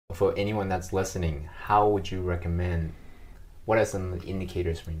For anyone that's listening, how would you recommend, what are some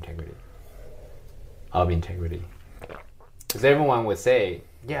indicators for integrity, of integrity? Because everyone would say,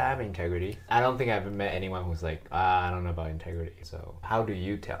 yeah, I have integrity. I don't think I've met anyone who's like, I don't know about integrity. So how do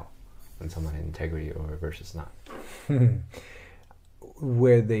you tell when someone has integrity or versus not?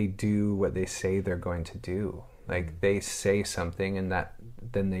 Where they do what they say they're going to do. Like they say something and that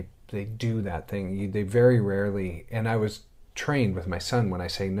then they do that thing. They very rarely, and I was trained with my son, when I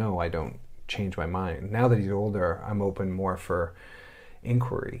say no, I don't change my mind. Now that he's older, I'm open more for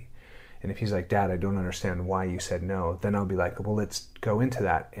inquiry. And if he's like, Dad, I don't understand why you said no, then I'll be like, well, let's go into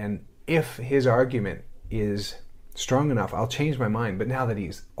that. And if his argument is strong enough, I'll change my mind. But now that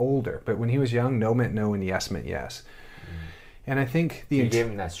he's older, but when he was young, no meant no and yes meant yes. And I think you gave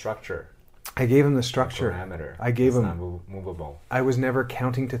him that structure. I gave him the structure. Parameter. I gave him. Not movable. I was never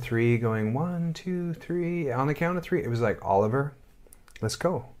counting to 3, going 1, 2, 3. On the count of 3, it was like, Oliver, let's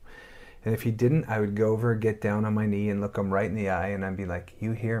go. And if he didn't, I would go over, get down on my knee, and look him right in the eye, and I'd be like,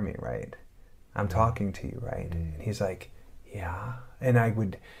 "You hear me, right? I'm talking to you, right?" And he's like, "Yeah." And I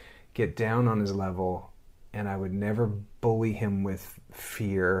would get down on his level, and I would never bully him with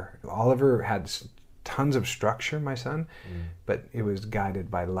fear. Oliver had tons of structure, my son, but it was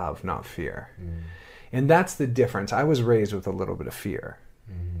guided by love, not fear. And that's the difference. I was raised with a little bit of fear,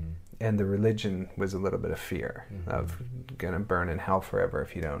 and the religion was a little bit of fear of gonna burn in hell forever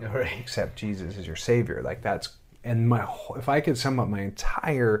if you don't accept Jesus as your savior. Like that's, and if I could sum up my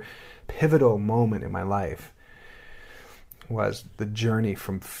entire pivotal moment in my life, was the journey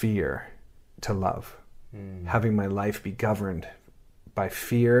from fear to love, having my life be governed by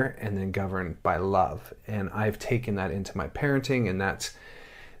fear and then governed by love. And I've taken that into my parenting, and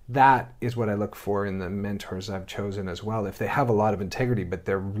that is what I look for in the mentors I've chosen as well. If they have a lot of integrity, but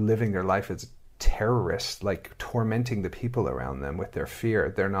they're living their life as terrorists, like tormenting the people around them with their fear,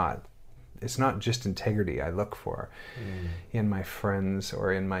 it's not just integrity I look for in my friends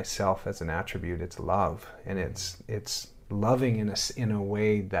or in myself as an attribute. It's love, and it's loving in a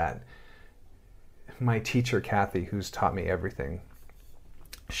way that my teacher Kathy, who's taught me everything,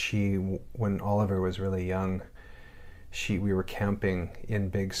 when Oliver was really young, we were camping in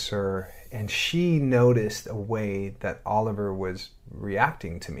Big Sur, and she noticed a way that Oliver was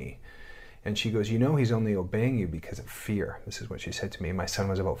reacting to me. And she goes, he's only obeying you because of fear. This is what she said to me. My son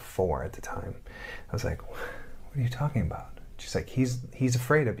was about 4 at the time. I was like, what are you talking about? She's like, he's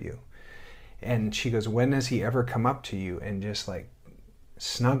afraid of you. And she goes, when has he ever come up to you and just like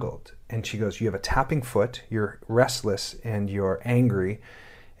snuggled? And she goes, you have a tapping foot, you're restless and you're angry,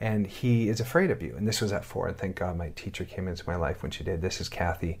 and he is afraid of you. And this was at 4, and thank God my teacher came into my life when she did. This is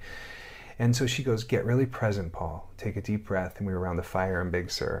Kathy. And so she goes, get really present, Paul. Take a deep breath. And we were around the fire in Big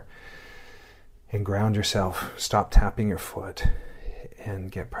Sur. And ground yourself. Stop tapping your foot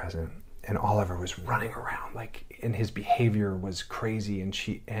and get present. And Oliver was running around, and his behavior was crazy. And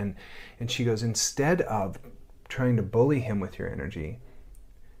she goes, instead of trying to bully him with your energy,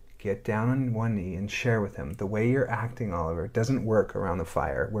 get down on one knee and share with him. The way you're acting, Oliver, doesn't work around the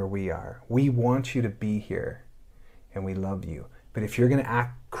fire where we are. We want you to be here, and we love you. But if you're going to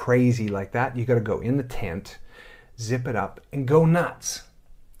act crazy like that, you got to go in the tent, zip it up, and go nuts.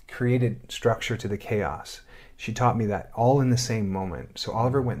 Created structure to the chaos. She taught me that all in the same moment. So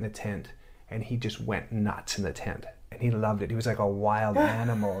Oliver went in the tent, and he just went nuts in the tent. And he loved it. He was like a wild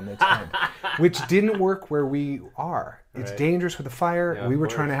animal in the tent, which didn't work where we are. It's dangerous with the fire. Yeah, we were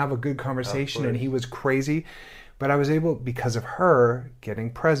trying to have a good conversation, and he was crazy. But I was able, because of her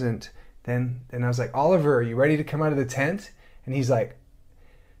getting present, then I was like, Oliver, are you ready to come out of the tent? And he's like,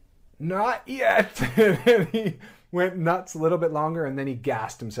 not yet. And he went nuts a little bit longer, and then he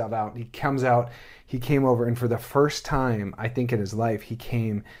gassed himself out. He comes out, he came over, and for the first time, I think in his life, he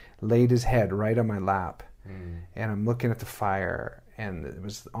came, laid his head right on my lap. And I'm looking at the fire, and it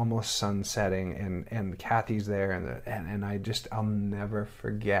was almost sun setting, and Kathy's there, and I'll never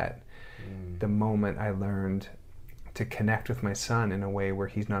forget the moment I learned to connect with my son in a way where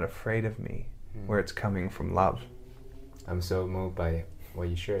he's not afraid of me, where it's coming from love. I'm so moved by what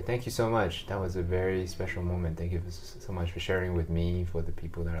you shared. Thank you so much. That was a very special moment. Thank you so much for sharing with me, for the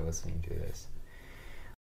people that are listening to this.